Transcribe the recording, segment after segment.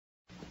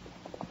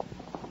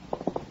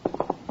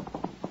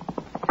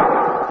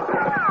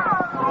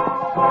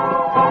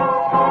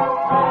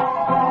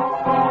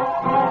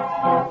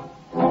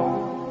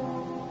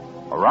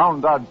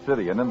in Dodge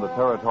City and in the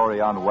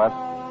territory on West,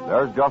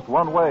 there's just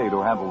one way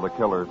to handle the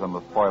killers and the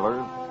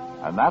spoilers,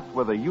 and that's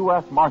with a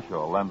U.S.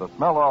 Marshal and the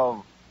smell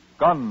of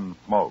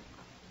Gunsmoke.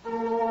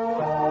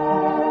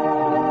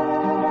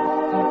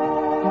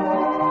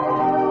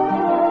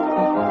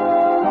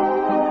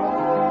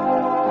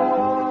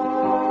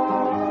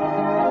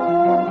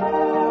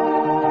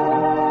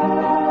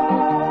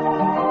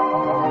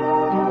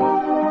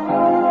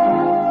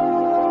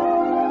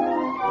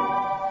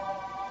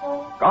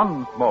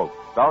 Gunsmoke,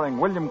 starring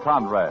William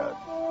Conrad.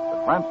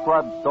 The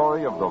transcribed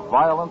story of the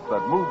violence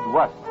that moved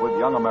west with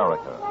young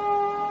America.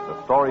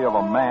 The story of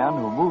a man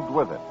who moved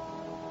with it.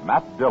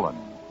 Matt Dillon,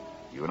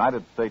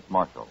 United States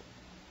Marshal.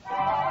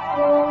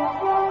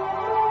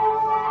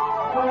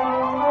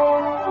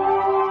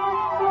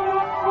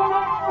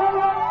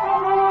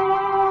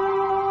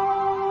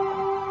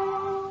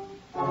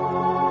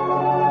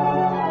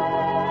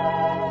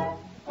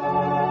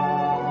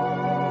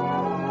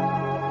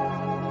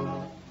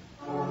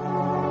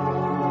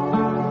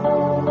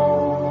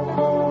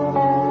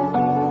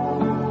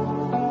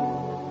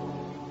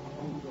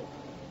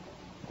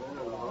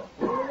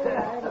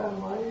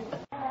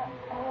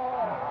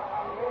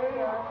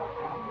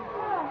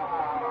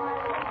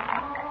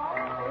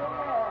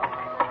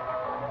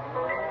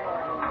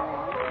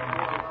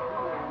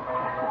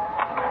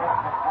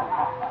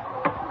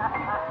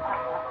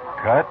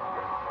 Cut?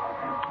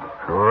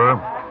 Sure.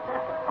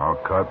 I'll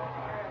cut.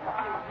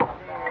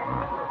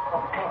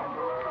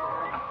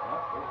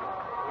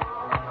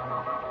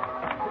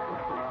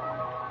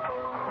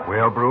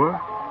 Well, Brewer?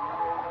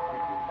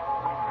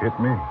 Hit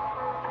me.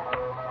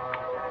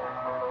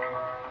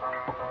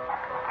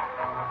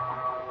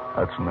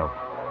 That's enough.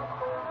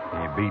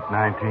 You beat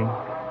 19?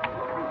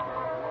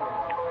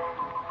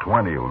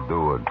 20 will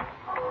do it.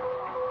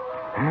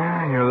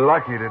 Yeah, you're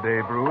lucky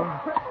today, Brewer.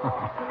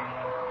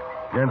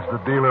 Against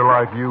a dealer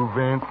like you,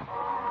 Vince,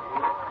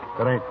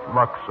 that ain't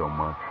luck so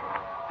much.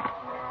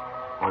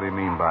 What do you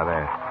mean by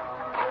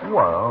that?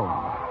 Well,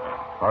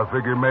 I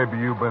figure maybe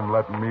you've been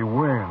letting me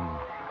win.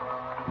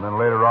 And then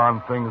later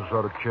on, things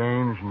sort of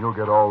change, and you'll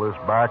get all this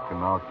back, and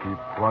I'll keep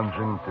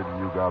plunging till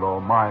you got all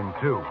mine,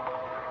 too.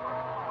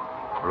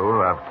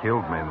 Brewer, I've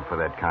killed men for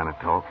that kind of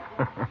talk.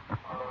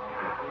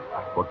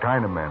 What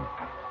kind of men?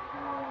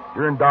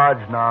 You're in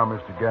Dodge now,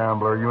 Mr.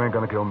 Gambler. You ain't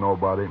gonna kill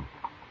nobody.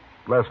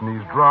 Less'n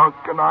he's drunk,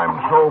 and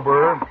I'm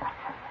sober.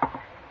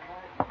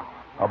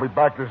 I'll be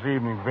back this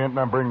evening, Vint, and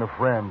I'm bringing a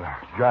friend,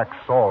 Jack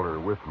Salter,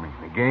 with me.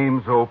 The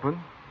game's open.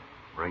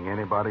 Bring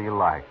anybody you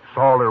like.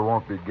 Salter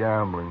won't be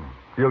gambling.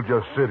 He'll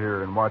just sit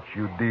here and watch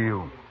you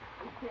deal.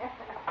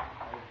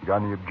 You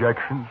got any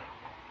objections?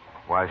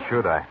 Why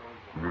should I?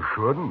 You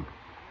shouldn't,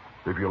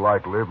 if you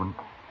like living.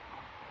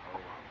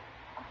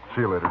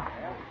 See you later.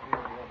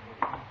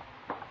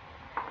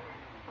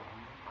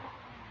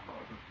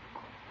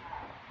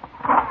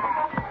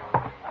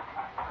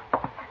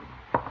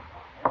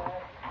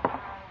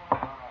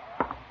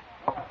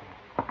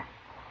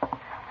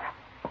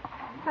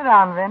 Sit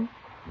down, Vin.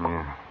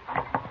 Yeah.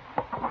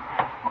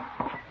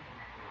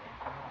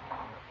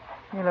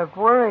 You look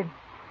worried.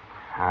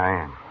 I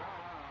am.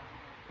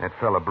 That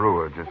fella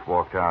Brewer just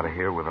walked out of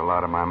here with a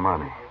lot of my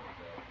money.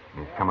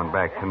 He's coming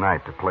back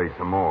tonight to play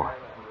some more.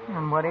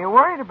 And what are you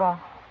worried about?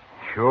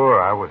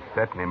 Sure, I was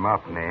setting him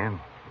up, Nan.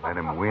 Let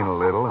him win a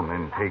little and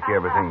then take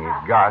everything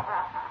he's got.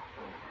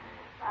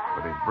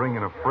 But he's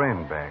bringing a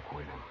friend back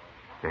with him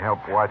to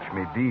help watch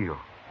me deal.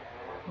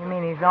 You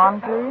mean he's on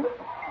to you?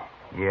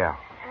 Yeah.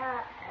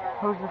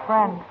 Who's the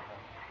friend?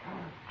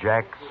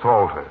 Jack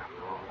Salter.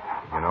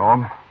 You know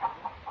him?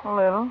 A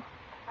little.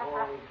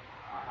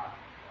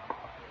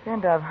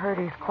 And I've heard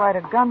he's quite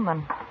a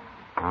gunman.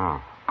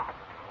 Oh.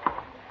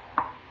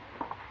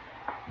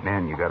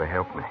 Nan, you gotta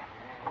help me.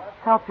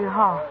 Help you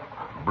how?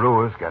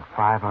 Brewer's got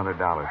 $500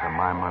 of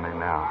my money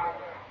now.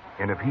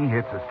 And if he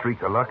hits a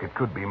streak of luck, it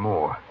could be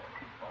more.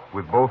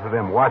 With both of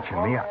them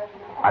watching me,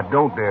 I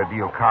don't dare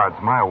deal cards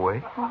my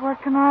way. Well,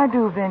 what can I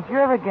do, Vince?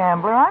 You're the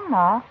gambler. I'm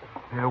not.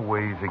 There are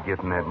ways of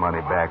getting that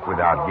money back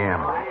without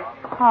gambling.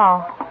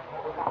 How?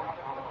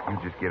 You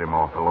just get him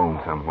off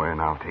alone somewhere,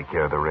 and I'll take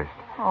care of the rest.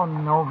 Oh,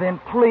 no,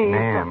 Vince, please.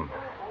 Nan,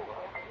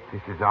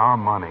 this is our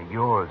money,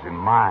 yours and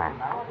mine.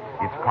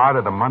 It's part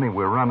of the money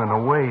we're running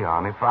away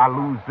on. If I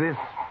lose this,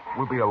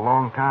 we'll be a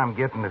long time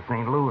getting to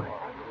St. Louis.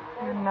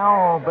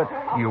 No, but...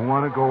 You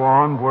want to go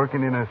on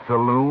working in a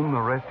saloon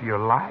the rest of your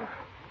life?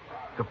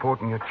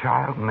 Supporting your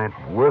child and that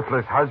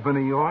worthless husband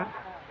of yours?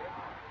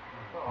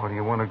 Or do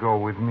you want to go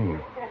with me?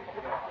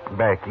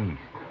 Back east.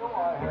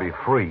 And be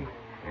free.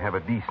 And have a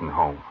decent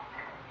home.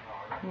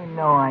 You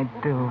know I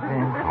do,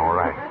 Vince. All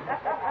right.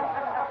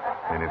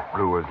 And if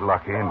Brewer's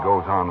lucky and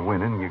goes on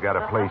winning, you got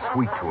to play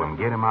sweet to him.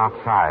 Get him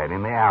outside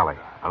in the alley,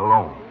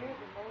 alone.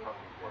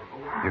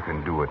 You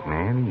can do it,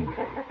 Nan,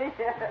 easy.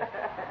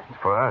 It's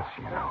for us,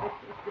 you know.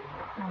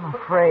 I'm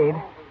afraid.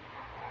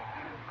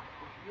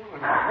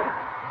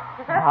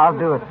 I'll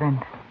do it,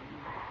 Vince.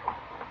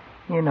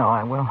 You know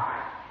I will.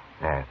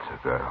 That's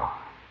a girl.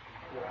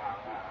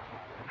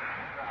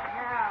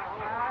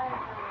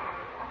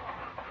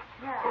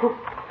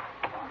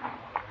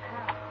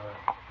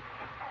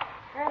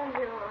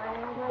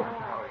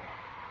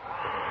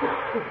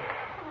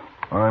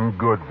 I'm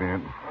good,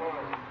 Vint.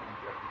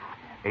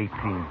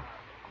 18.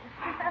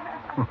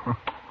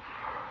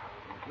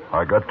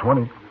 I got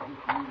 20.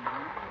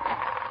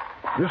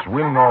 This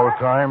winning all the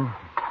time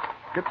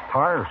gets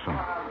tiresome.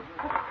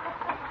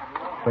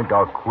 Think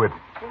I'll quit.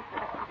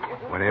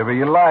 Whatever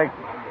you like.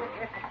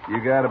 You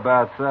got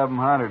about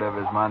 700 of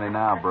his money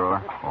now,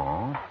 brewer.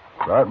 Oh,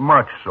 that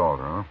much,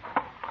 Salter, huh?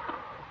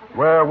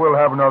 Well, we'll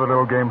have another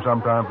little game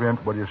sometime,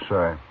 Vint. What do you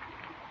say?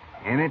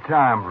 Any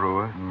time,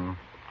 brewer.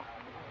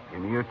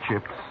 Give me your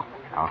chips.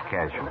 I'll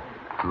cash them.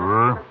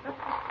 Sure.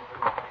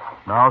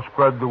 Now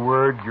spread the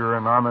word you're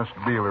an honest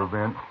dealer,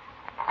 Vint.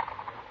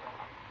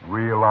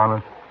 Real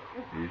honest.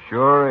 He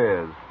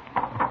sure is.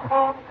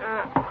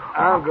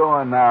 I'm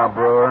going now,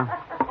 brewer.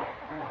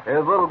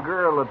 There's a little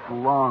girl at the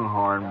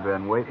Longhorn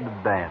been waiting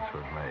to dance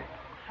with me.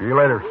 See you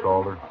later,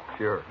 Salter.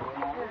 Sure.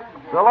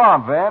 So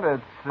long, Vent.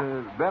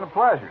 It's been a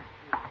pleasure.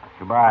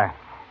 Goodbye.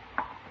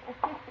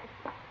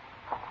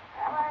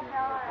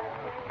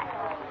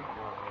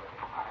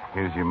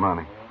 Here's your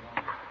money.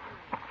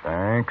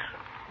 Thanks.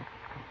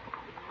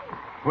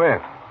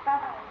 Well,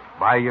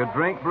 buy you a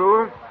drink,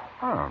 brewer?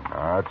 Oh,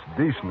 now, it's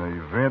decent of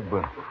you, Vint,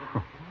 but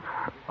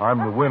I'm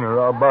the winner.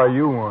 I'll buy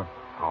you one.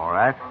 All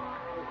right.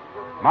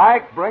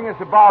 Mike, bring us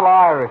a bottle of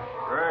Irish.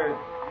 Great.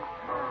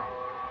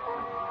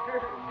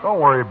 Don't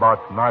worry about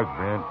tonight,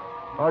 Vint.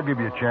 I'll give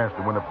you a chance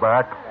to win it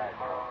back.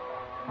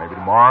 Maybe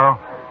tomorrow.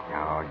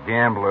 A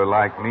gambler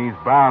like me's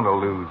bound to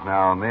lose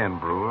now and then,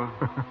 brewer.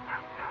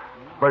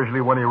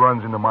 Especially when he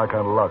runs into my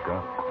kind of luck,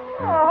 huh?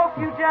 Oh, I hope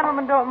you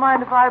gentlemen don't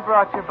mind if I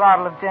brought you a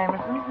bottle of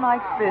Jameson's.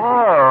 Mike's busy.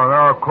 Well,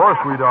 now, of course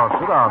we don't.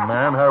 Sit down,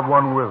 man. Have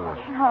one with us.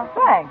 Oh,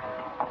 thanks.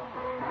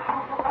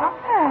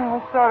 I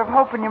was sort of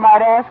hoping you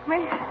might ask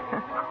me.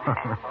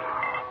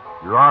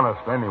 You're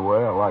honest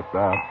anyway. I like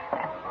that.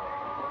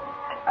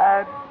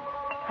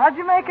 How'd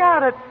you make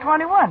out at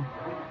 21?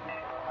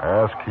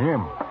 Ask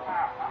him.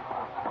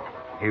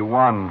 He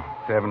won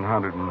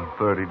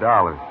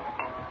 $730.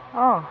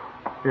 Oh.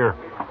 Here,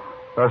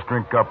 let's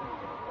drink up.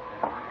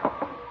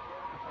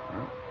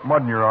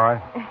 Mud in your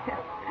eye.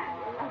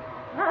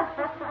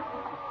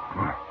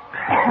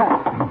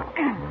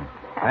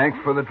 Thanks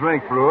for the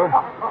drink, brewer.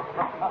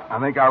 I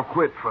think I'll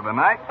quit for the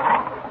night.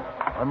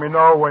 Let me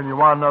know when you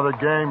want another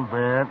game,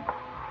 Vint.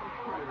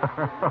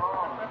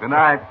 Good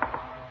night.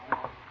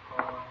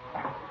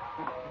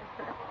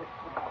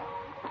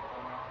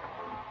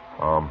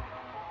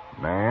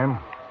 Man,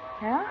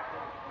 Yeah?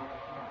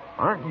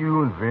 aren't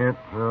you and Vint,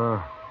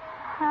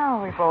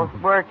 Oh, we both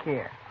work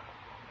here.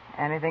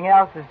 Anything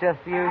else is just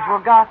the usual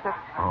gossip.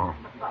 Oh.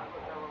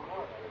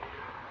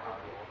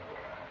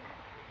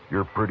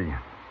 You're pretty.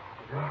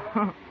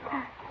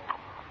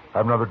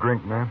 Have another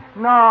drink, man?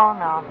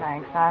 No,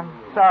 thanks. I'm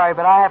sorry,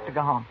 but I have to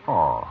go home.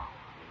 Oh,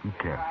 you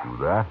can't do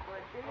that.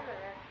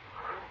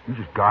 You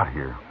just got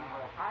here.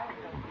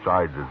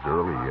 Besides, it's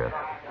early yet.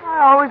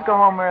 I always go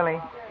home early.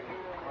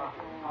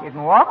 You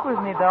can walk with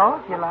me,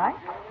 though, if you like.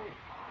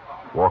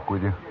 Walk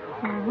with you?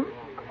 Mm-hmm.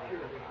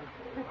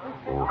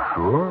 Oh,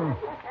 sure.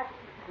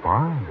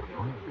 Fine.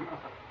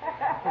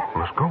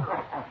 Let's go.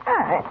 All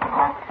right.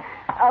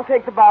 I'll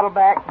take the bottle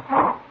back.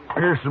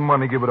 Here's some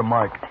money. Give it to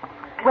Mike.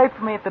 Wait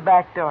for me at the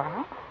back door,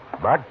 huh?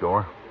 Back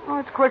door? Oh,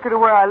 it's quicker to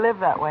where I live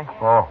that way.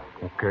 Oh,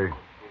 okay.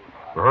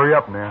 Well, hurry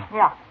up, Nan.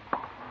 Yeah.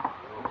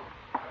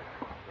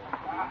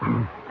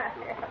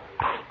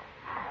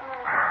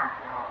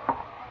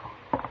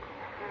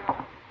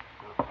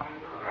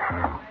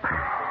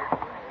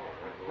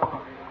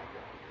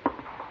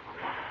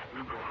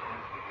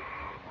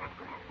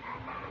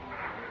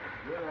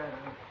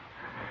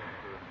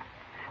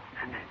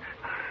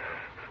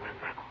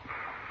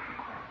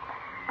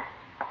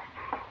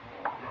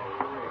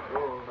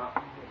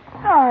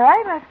 All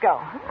right, let's go.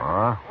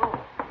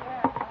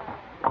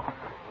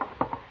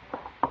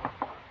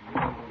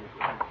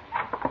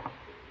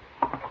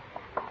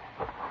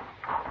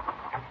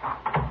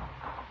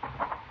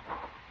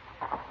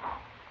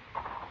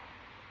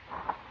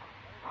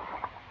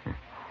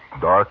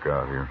 Dark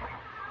out here.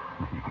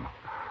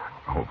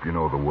 I hope you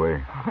know the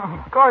way.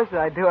 Of course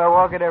I do. I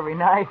walk it every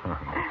night.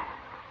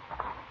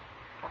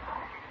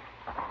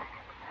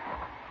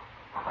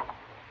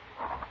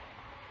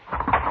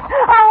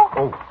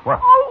 Oh, what?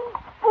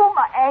 Oh,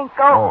 my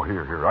ankle. Oh,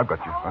 here. I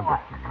got you.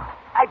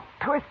 I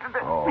twisted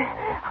it. Oh.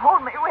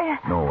 Hold me, will you?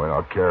 No way,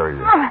 I'll carry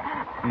you.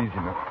 Easy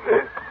now.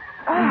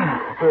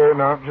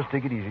 Now, just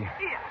take it easy.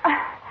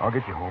 I'll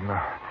get you home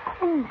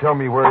now. Tell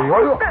me where you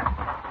are.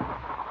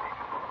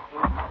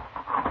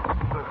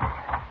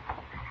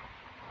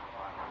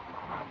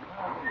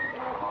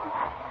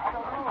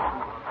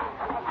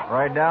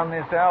 Right down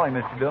this alley,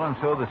 Mr. Dillon,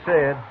 so they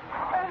said.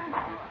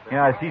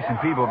 Yeah, I see some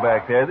people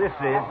back there. This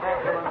is.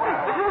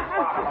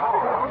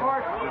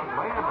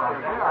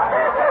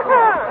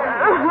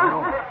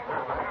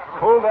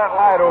 Hold that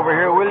light over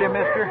here, will you,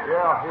 mister?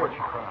 Yeah, here.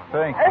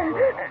 Thank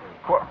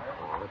you.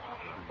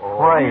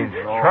 Why, it's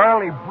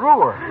Charlie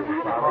Brewer.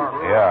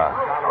 Yeah.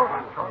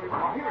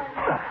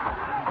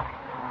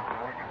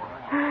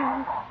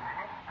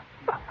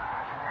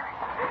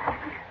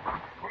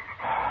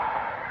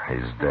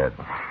 He's dead.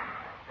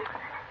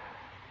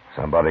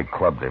 Somebody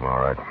clubbed him, all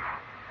right.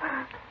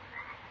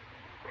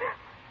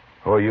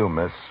 Who are you,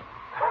 miss?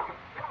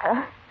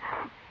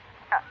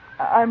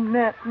 I'm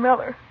Nat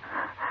Miller.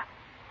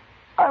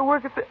 I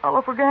work at the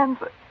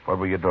Elephorganza. What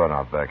were you doing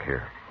out back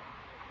here?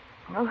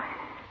 Well,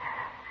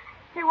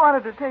 he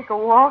wanted to take a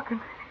walk,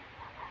 and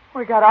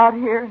we got out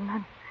here, and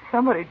then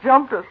somebody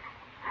jumped us.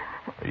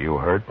 Are you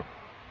hurt?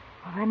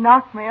 Well, they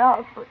knocked me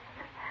out, but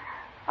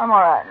I'm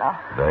all right now.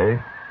 They?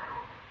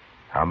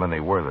 How many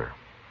were there?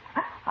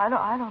 I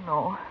don't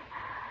know.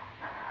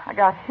 I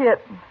got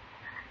hit. And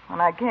when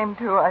I came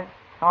to, I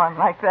saw him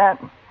like that.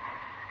 And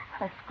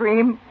I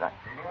screamed.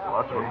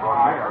 What's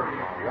wrong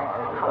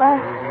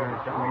there?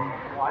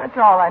 That's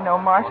all I know,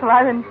 Marshal.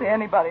 I didn't see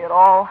anybody at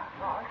all.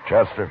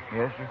 Chester?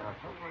 Yes, sir?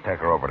 Take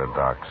her over to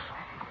Doc's.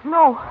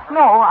 No. I'm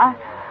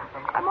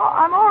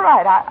all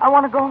right. I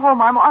want to go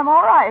home. I'm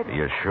all right. Are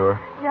you sure?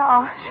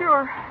 Yeah,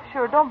 sure.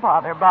 Don't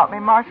bother about me,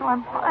 Marshal.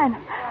 I'm fine.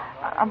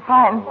 I'm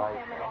fine.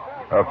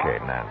 Okay,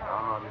 Nan.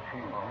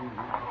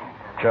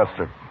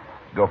 Chester,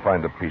 go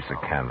find a piece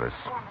of canvas.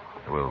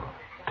 We'll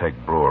take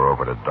Brewer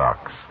over to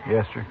Doc's.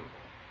 Yes, sir.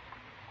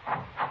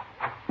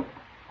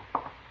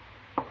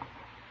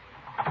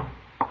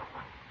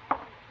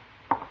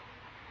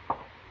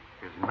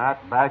 Is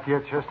Matt back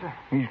yet, Chester?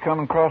 He's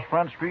coming across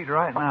Front Street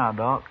right now,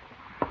 Doc.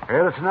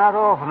 Well, it's not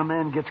often a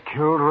man gets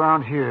killed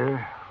around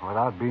here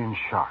without being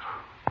shot.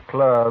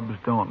 Clubs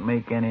don't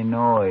make any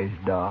noise,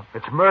 Doc.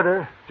 It's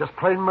murder. Just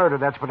plain murder,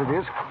 that's what it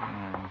is.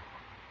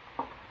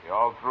 You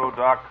all through,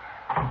 Doc?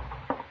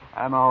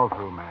 I'm all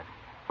through, Matt.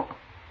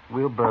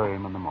 We'll bury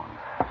him in the morning.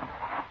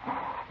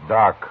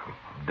 Doc,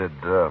 did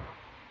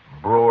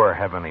Brewer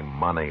have any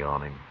money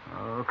on him?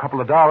 A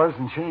couple of dollars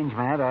and change,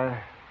 Matt.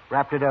 I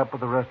wrapped it up with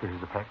the rest of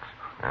his effects.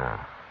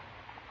 Yeah.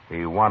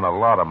 He won a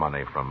lot of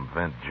money from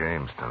Vint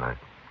James tonight.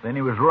 Then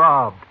he was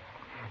robbed.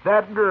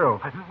 That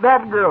girl,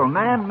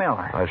 Nan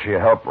Miller. She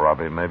helped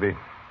Robbie, maybe.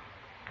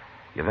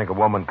 You think a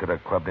woman could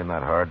have clubbed him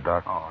that hard,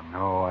 Doc? Oh,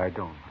 no, I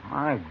don't.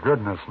 My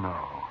goodness, no.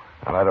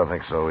 Well, I don't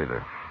think so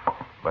either.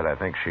 But I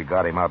think she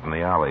got him out in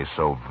the alley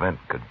so Vint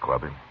could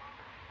club him.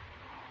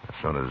 As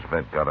soon as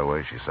Vint got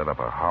away, she set up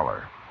a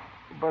holler.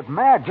 But,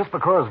 Matt, just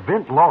because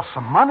Vint lost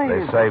some money...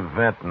 They say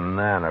Vint and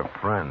Nan are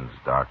friends,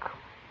 Doc.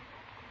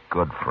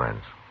 Good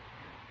friends.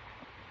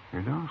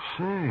 You don't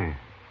say.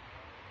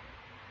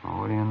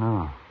 Well, what do you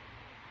know?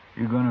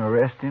 You going to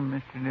arrest him,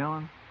 Mr.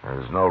 Dillon?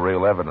 There's no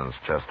real evidence,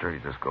 Chester. You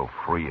just go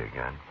free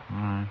again.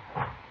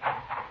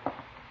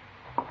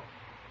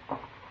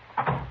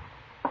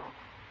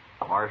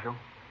 Marshal?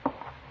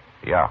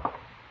 Yeah.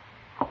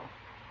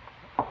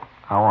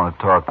 I want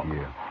to talk to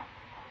you.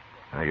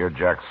 Now, you're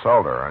Jack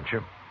Salter, aren't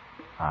you?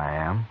 I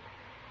am.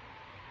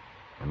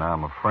 And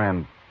I'm a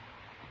friend,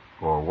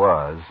 or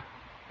was,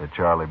 of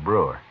Charlie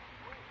Brewer.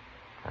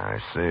 I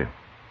see.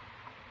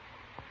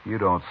 You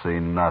don't see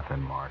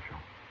nothing, Marshal.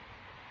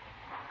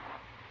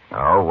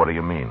 Oh, what do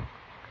you mean?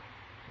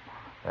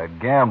 That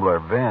gambler,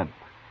 Vint,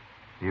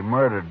 he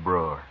murdered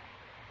Brewer.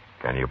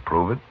 Can you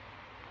prove it?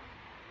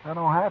 I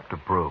don't have to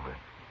prove it.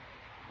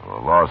 Well,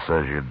 the law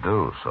says you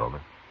do,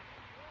 Salter.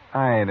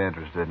 I ain't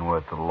interested in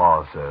what the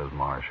law says,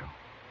 Marshal.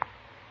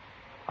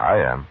 I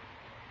am.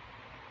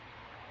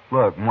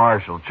 Look,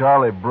 Marshal,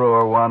 Charlie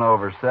Brewer won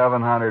over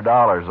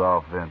 $700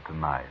 off Vint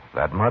tonight.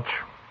 That much?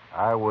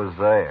 I was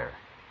there,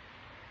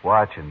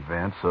 watching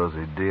Vint so's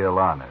he'd deal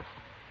honest.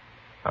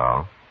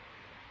 Oh?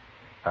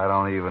 I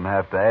don't even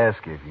have to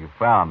ask you if you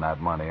found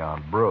that money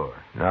on Brewer.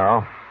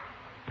 No.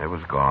 It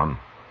was gone.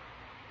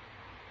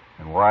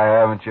 And why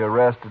haven't you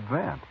arrested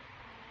Vint?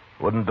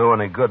 Wouldn't do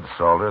any good,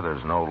 Salter.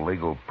 There's no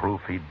legal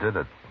proof he did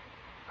it.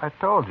 I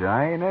told you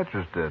I ain't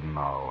interested in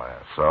all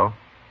that. So?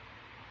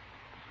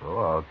 So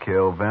I'll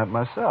kill Vint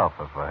myself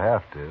if I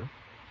have to.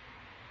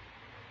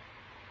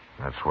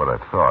 That's what I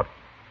thought.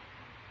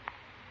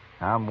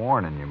 I'm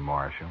warning you,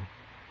 Marshal.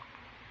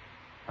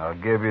 I'll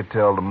give you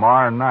till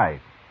tomorrow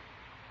night.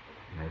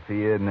 And if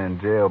he isn't in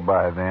jail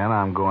by then,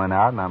 I'm going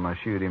out and I'm going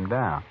to shoot him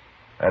down.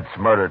 That's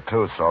murder,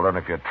 too, Salter, and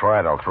if you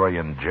try it, I'll throw you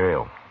in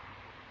jail.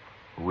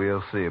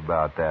 We'll see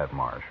about that,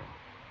 Marshal.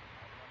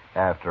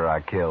 After I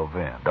kill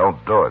Vint.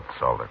 Don't do it,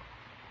 Salter.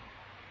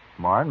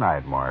 Tomorrow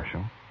night,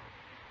 Marshal.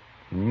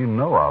 And you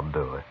know I'll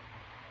do it.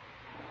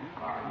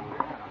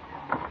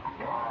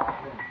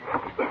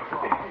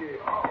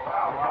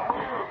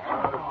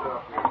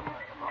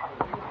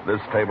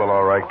 This table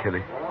all right,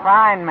 Kitty?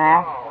 Fine,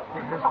 Mac.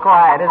 It's as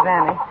quiet as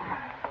any.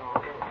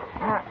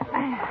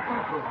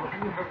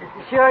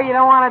 Sure you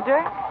don't want a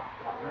drink?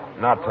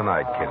 Not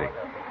tonight, Kitty.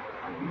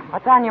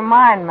 What's on your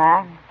mind,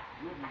 Mac?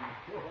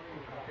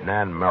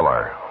 Nan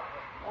Miller.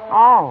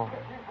 Oh.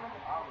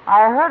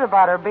 I heard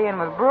about her being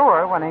with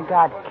Brewer when he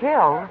got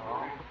killed.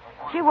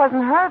 She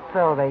wasn't hurt,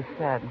 though, they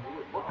said.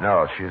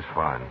 No, she's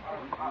fine.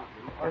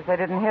 Guess they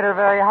didn't hit her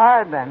very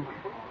hard, then.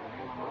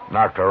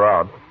 Knocked her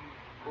out.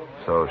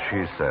 So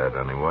she said,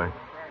 anyway.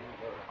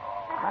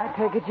 I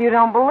take it you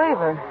don't believe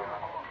her.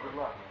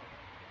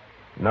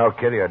 No,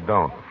 Kitty, I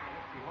don't.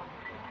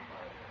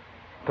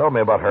 Tell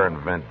me about her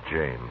and Vint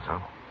James, huh?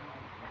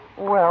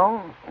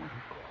 Well,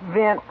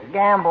 Vint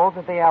gambles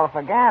at the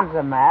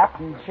Alphaganza map,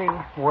 and she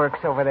works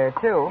over there,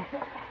 too.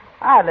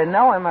 I hardly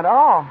know him at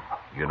all.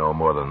 You know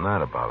more than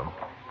that about him.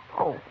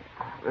 Oh,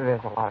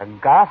 there's a lot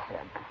of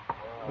gossip,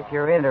 if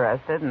you're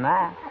interested in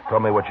that. Tell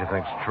me what you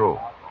think's true.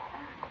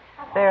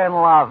 They're in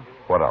love.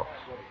 What else?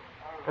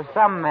 For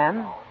some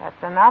men,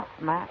 that's enough,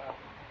 Matt.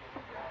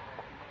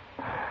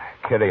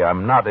 Kitty,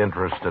 I'm not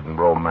interested in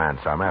romance.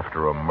 I'm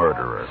after a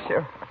murderer.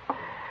 Sure.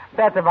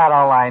 That's about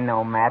all I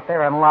know, Matt.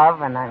 They're in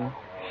love, and I'm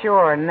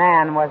sure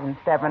Nan wasn't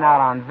stepping out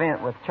on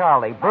Vint with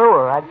Charlie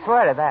Brewer. I'd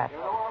swear to that.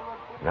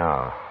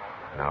 No,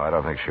 I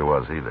don't think she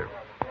was either.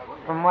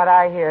 From what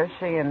I hear,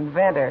 she and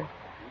Vint are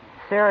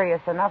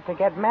serious enough to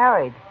get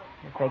married,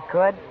 if they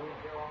could.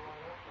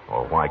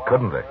 Well, why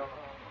couldn't they?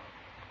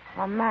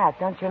 Well, Matt,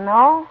 don't you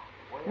know?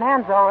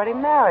 Nan's already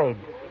married.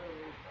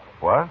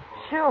 What?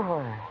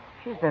 Sure.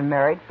 She's been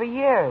married for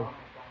years.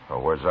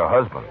 Well, where's her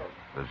husband?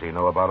 Does he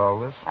know about all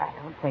this? I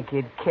don't think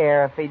he'd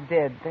care if he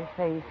did. They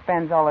say he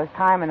spends all his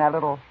time in that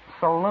little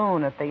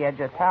saloon at the edge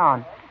of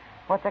town.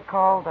 What's it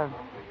called? The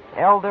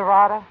El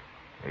Dorado?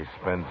 He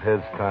spends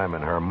his time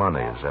and her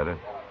money, is that it?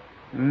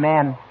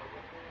 Men.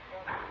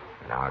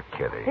 Now,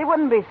 Kitty. He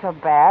wouldn't be so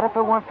bad if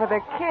it weren't for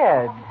their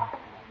kid.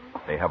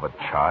 They have a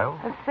child?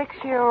 A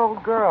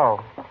 6-year-old girl.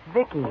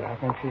 Vicky, I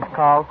think she's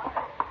called.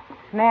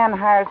 Nan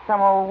hires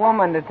some old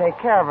woman to take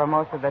care of her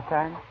most of the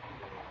time.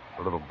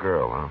 A little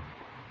girl, huh?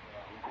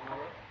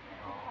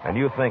 And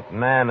you think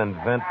Nan and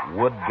Vint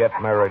would get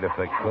married if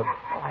they could?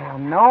 I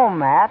don't know,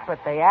 Matt, but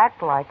they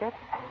act like it.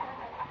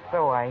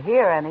 So I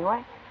hear,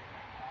 anyway.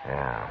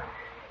 Yeah.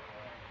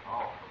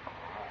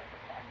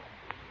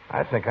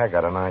 I think I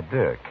got an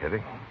idea,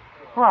 Kitty.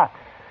 What?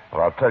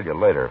 Well, I'll tell you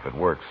later if it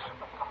works.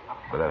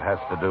 But it has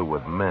to do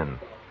with men.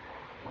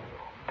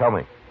 Tell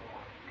me,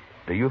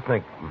 do you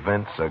think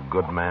Vint's a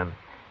good man?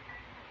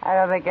 I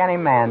don't think any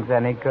man's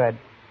any good.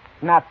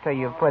 Not till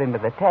you put him to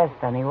the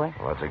test, anyway.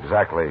 Well, that's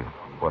exactly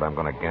what I'm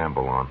going to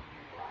gamble on.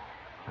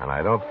 And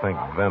I don't think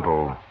Vint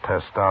will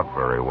test out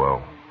very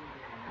well.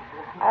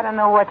 I don't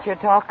know what you're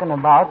talking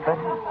about, but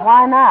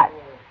why not?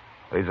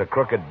 He's a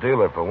crooked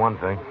dealer, for one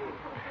thing.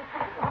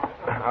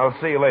 I'll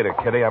see you later,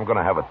 Kitty. I'm going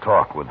to have a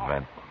talk with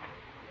Vint.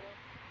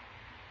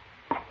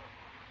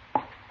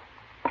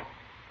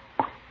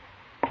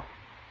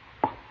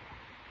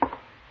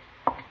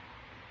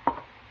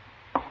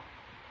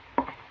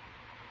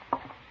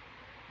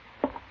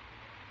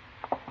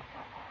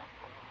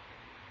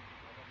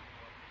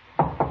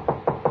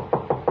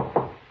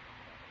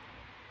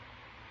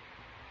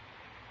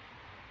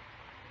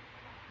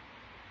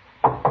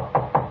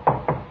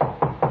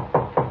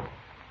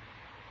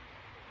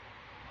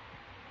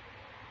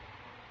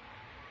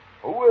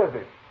 Who is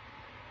it?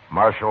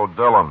 Marshal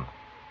Dillon.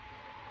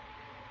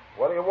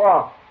 What do you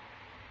want?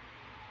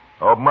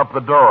 Open up the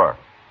door.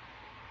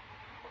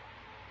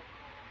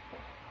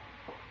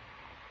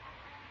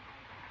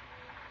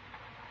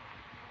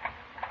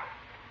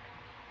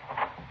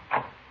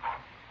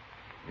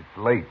 It's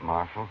late,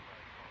 Marshal.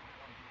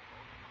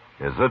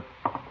 Is it?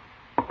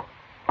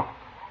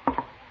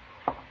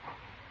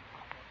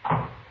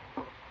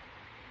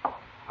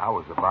 I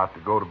was about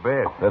to go to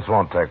bed. This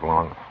won't take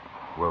long.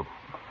 Well,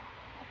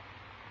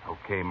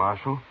 okay,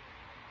 Marshal.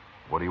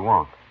 What do you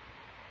want?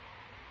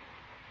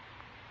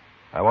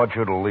 I want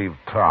you to leave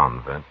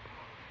town, Vint.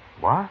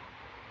 What?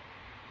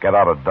 Get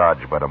out of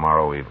Dodge by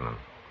tomorrow evening.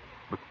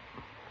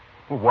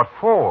 Well, what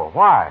for?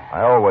 Why?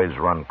 I always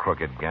run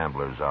crooked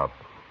gamblers out.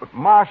 But,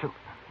 Marshal,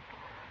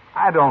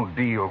 I don't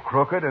deal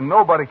crooked, and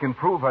nobody can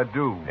prove I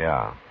do.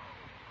 Yeah.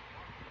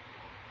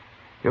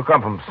 You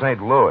come from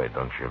St. Louis,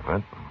 don't you,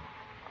 Vint?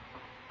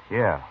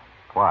 Yeah.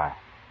 Why?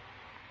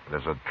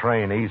 There's a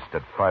train east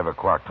at 5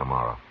 o'clock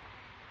tomorrow.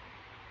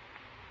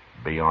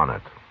 Be on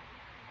it.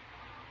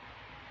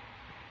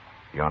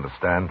 You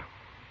understand?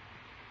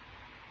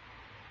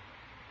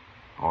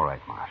 All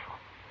right, Marshal.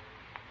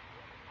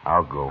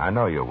 I'll go. I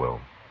know you will.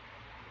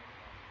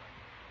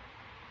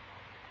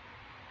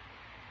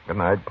 Good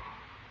night.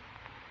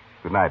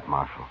 Good night,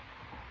 Marshal.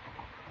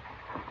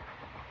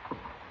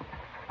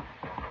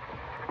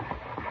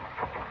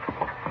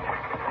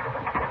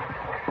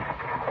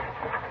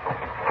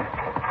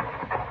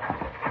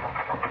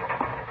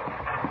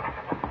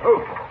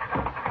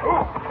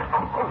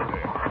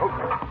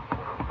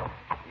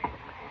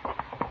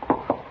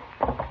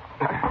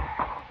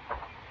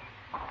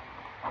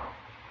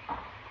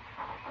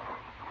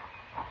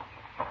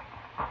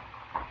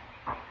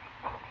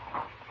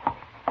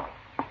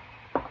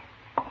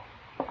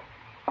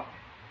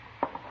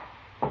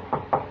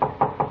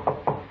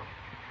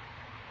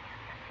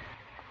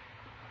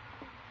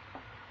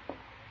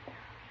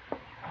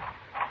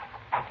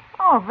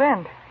 Oh,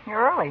 Vint, you're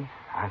early.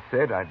 I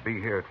said I'd be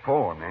here at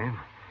 4, man.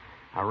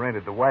 I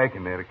rented the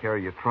wagon there to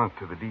carry your trunk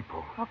to the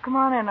depot. Well, come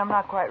on in. I'm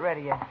not quite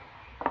ready yet.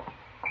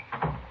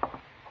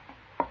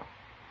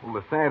 Well,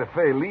 the Santa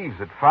Fe leaves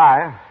at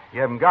 5.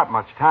 You haven't got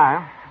much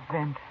time.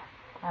 Vint,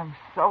 I'm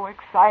so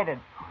excited.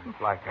 It's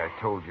like I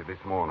told you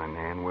this morning,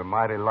 Nan. We're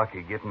mighty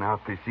lucky getting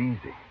out this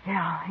easy.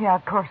 Yeah,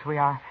 of course we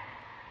are.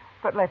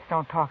 But let's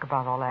don't talk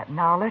about all that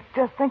now. Let's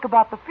just think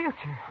about the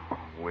future.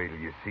 Wait till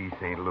you see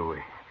St.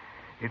 Louis.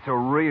 It's a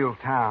real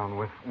town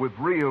with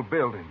real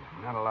buildings.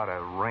 Not a lot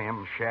of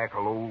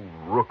ramshackle old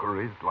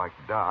rookeries like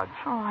Dodge.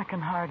 Oh, I can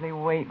hardly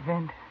wait,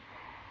 Vint.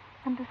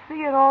 And to see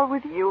it all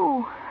with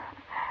you.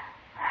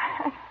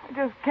 I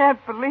just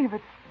can't believe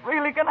it's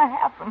really going to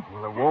happen.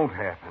 Well, it won't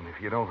happen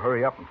if you don't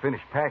hurry up and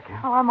finish packing.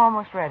 Oh, I'm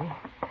almost ready.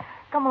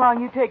 Come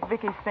along, you take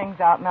Vicky's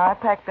things out now. I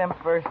packed them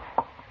first.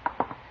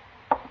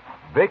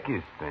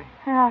 Vicky's thing?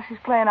 Yeah, she's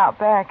playing out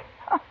back.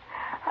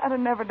 I'd have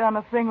never done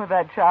a thing with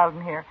that child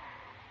in here.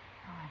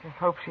 I just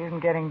hope she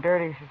isn't getting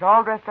dirty. She's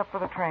all dressed up for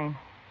the train.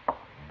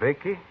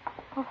 Vicky?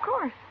 Of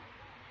course.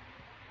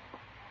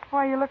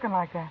 Why are you looking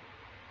like that?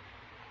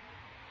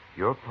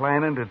 You're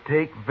planning to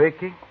take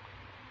Vicky?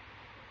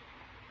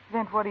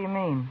 Vint, what do you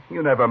mean?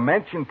 You never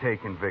mentioned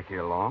taking Vicky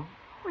along.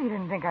 Well, you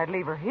didn't think I'd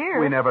leave her here.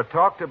 We never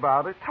talked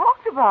about it.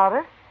 Talked about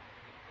it?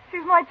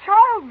 She's my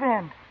child,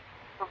 Vint.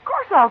 Of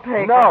course I'll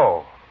take her.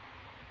 No.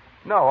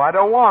 No, I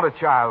don't want a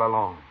child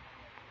along.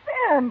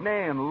 Vint.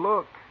 Nan,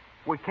 look.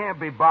 We can't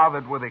be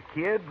bothered with a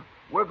kid.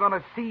 We're going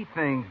to see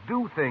things,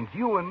 do things,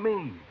 you and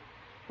me.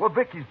 Well,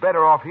 Vicky's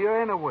better off here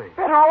anyway.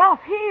 Better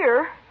off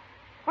here?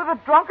 With a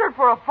drunkard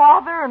for a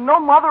father and no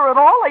mother at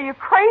all? Are you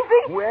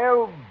crazy?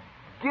 Well,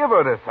 give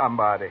her to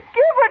somebody.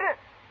 Give her to...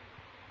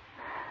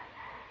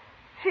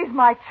 She's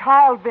my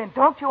child, Vint.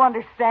 Don't you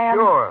understand?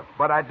 Sure,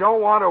 but I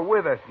don't want her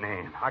with us,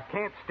 Nan. I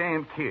can't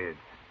stand kids.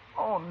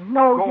 Oh,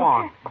 no, Go you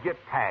on. can't.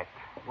 Get packed.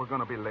 We're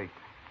going to be late.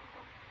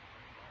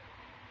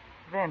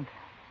 Vint,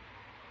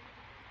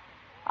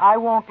 I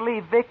won't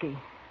leave Vicky.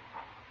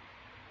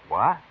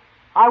 What?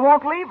 I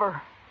won't leave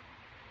her.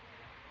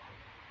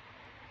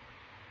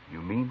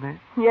 You mean that?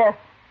 Yes.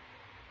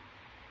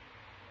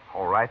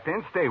 All right,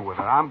 then stay with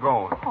her. I'm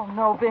going. Oh,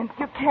 no, Vint,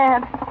 you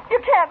can't. You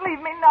can't leave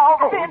me now,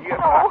 Oh, Vint, yes,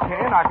 no. I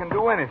can. I can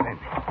do anything.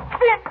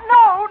 Vint,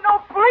 no,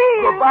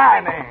 please.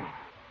 Goodbye, Nan.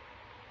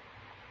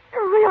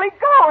 You're really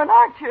going,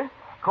 aren't you?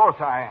 Of course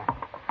I am.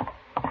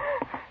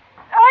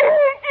 I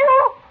hate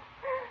you.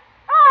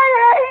 I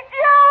hate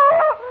you.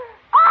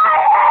 I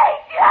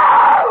hate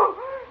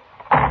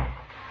you.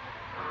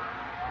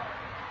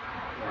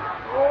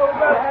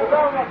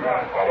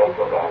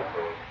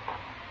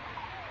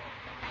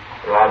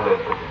 Rather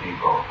to the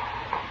depot.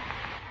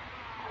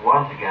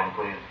 Once again,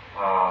 please,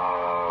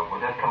 we'll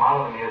just come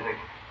out of the music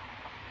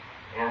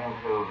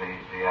into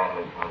the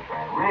ad-libs on the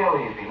train. Real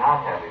easy,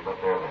 not heavy, but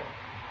they're there.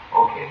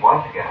 Okay,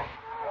 once again.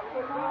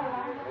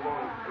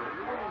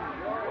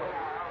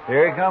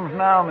 Here he comes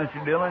now,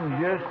 Mr. Dillon,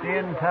 just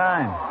in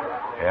time.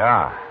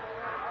 Yeah.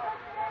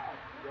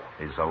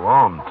 He's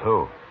alone,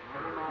 too.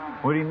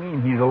 What do you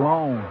mean, he's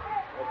alone?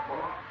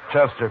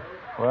 Chester.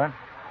 What?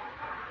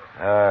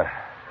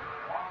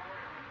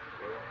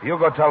 You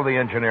go tell the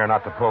engineer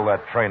not to pull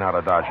that train out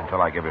of Dodge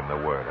until I give him the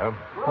word, huh?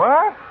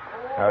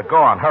 What? Go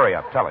on, hurry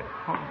up, tell him.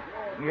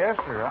 Yes,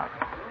 sir.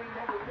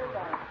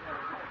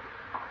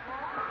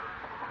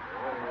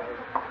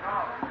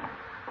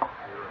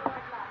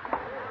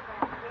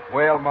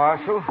 Well,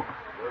 Marshal,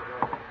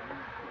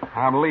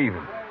 I'm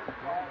leaving.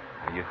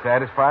 Are you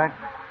satisfied?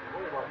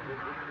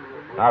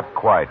 Not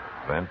quite,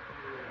 Vint.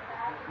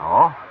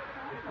 Oh?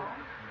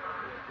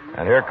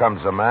 And here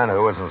comes a man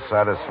who isn't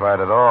satisfied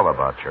at all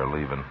about your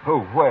leaving.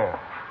 Who? Where?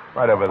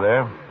 Right over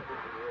there.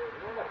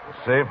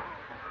 See?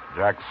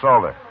 Jack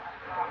Solder.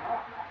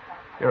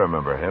 You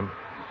remember him.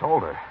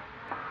 Solder?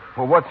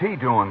 Well, what's he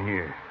doing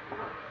here?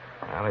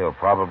 Well, he'll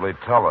probably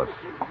tell us.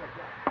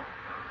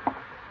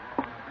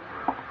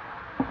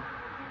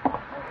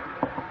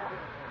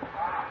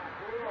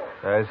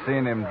 I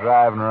seen him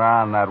driving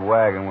around in that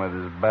wagon with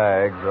his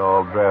bags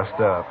all dressed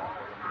up.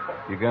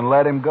 You can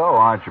let him go,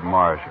 aren't you,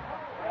 Marshal?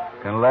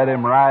 Can let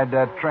him ride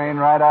that train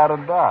right out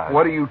of Dodge.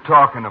 What are you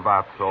talking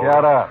about, Solder?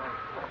 Shut up.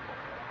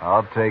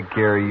 I'll take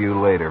care of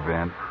you later,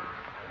 Vint.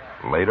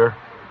 Later?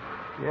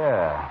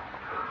 Yeah.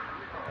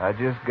 I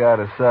just got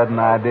a sudden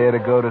idea to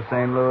go to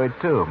St. Louis,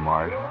 too,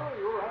 Marshal.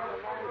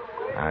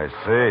 I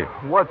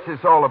see. What's this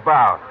all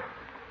about?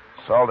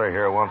 Solder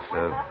here wants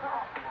to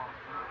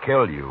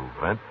kill you,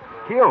 Vint.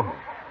 Kill me?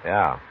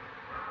 Yeah.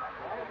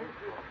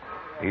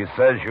 He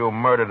says you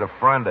murdered a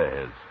friend of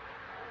his.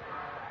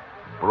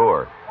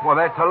 Brewer. Well,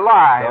 that's a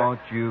lie. Don't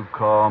you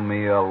call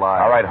me a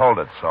liar. All right, hold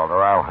it,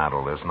 Solder. I'll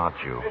handle this, not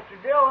you.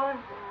 Mr. Dillon.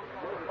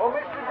 Oh,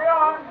 Mr.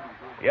 Dillon.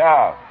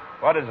 Yeah.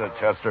 What is it,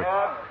 Chester?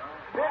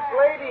 This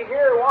lady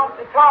here wants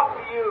to talk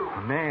to you.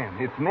 Nan.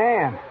 It's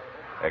Nan.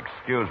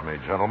 Excuse me,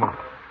 gentlemen.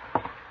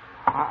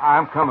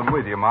 I'm coming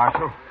with you,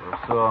 Marshal. Well,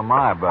 so am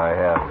I, by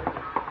heaven.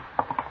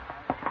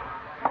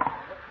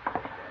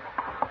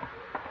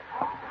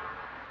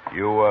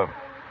 You,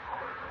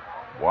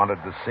 wanted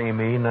to see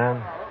me,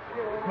 Nan?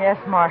 Yes,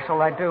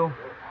 Marshal, I do.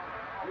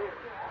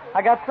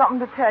 I got something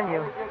to tell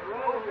you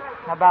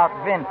about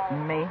Vint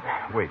and me.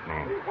 Wait,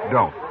 Nan.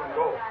 Don't.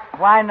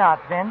 Why not,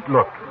 Vint?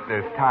 Look,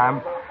 there's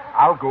time.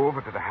 I'll go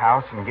over to the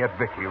house and get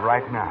Vicky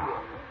right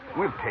now.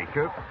 We'll take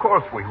her. Of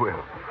course we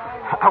will.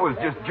 I was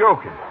just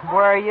joking.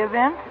 Were you,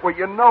 Vint? Well,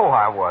 you know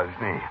I was,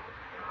 Nan.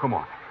 Come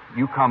on.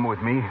 You come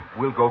with me.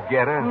 We'll go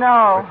get her.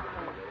 No.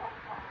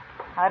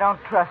 I don't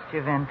trust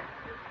you, Vint.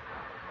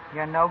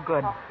 You're no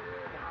good.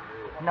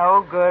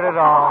 No good at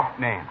all.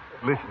 Nan,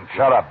 listen.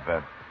 Shut up,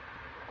 Vint.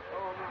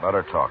 Let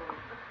her talk.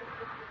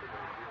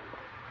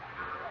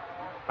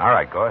 All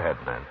right, go ahead,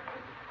 Nan.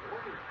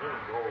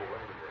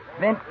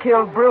 Vint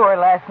killed Brewer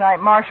last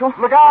night, Marshal.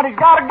 Look out, he's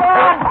got a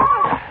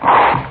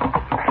gun!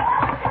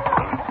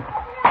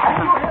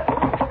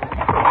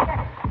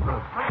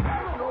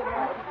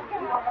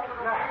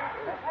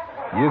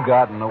 You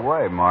got in the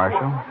way,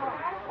 Marshal.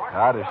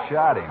 I'd have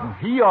shot him.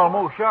 He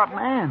almost shot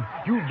Nan.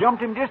 You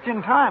jumped him just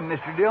in time,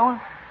 Mr. Dillon.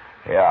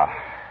 Yeah.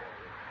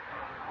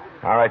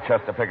 All right,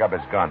 Chester, pick up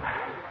his gun.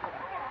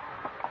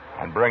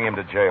 And bring him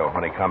to jail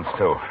when he comes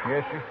to.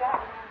 Yes, sir.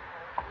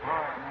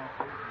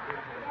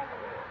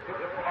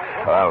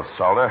 Well,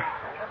 Salter,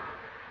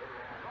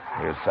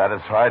 you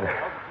satisfied?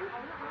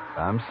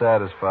 I'm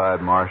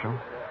satisfied, Marshal.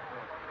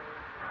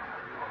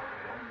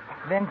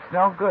 Vint's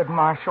no good,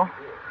 Marshal.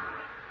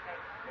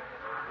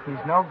 He's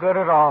no good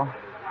at all.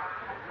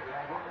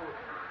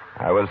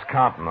 I was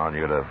counting on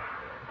you to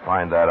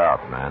find that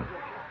out, man.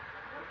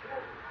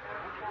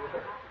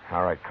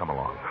 All right, come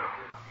along.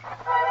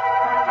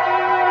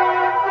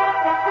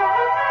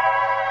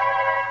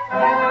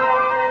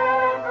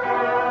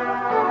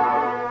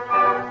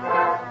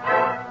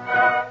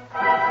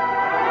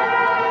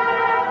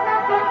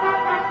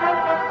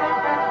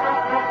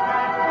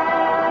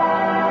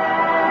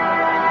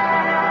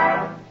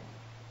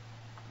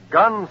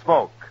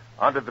 Gunsmoke,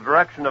 under the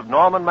direction of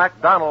Norman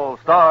MacDonald,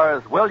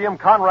 stars William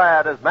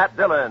Conrad as Matt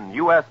Dillon,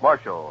 U.S.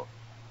 Marshal.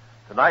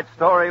 Tonight's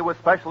story was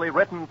specially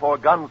written for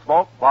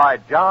Gunsmoke by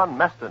John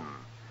Meston,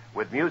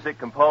 with music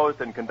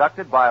composed and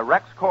conducted by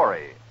Rex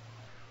Corey.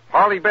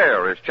 Harley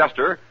Bear is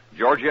Chester,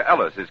 Georgia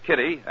Ellis is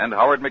Kitty, and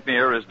Howard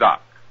McNear is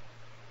Doc.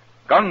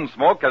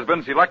 Gunsmoke has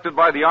been selected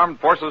by the Armed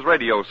Forces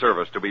Radio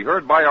Service to be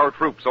heard by our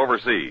troops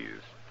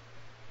overseas.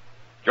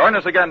 Join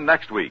us again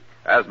next week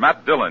as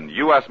Matt Dillon,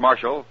 U.S.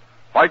 Marshal,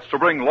 fights to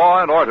bring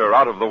law and order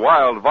out of the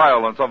wild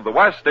violence of the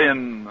West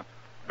in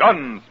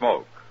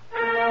Gunsmoke.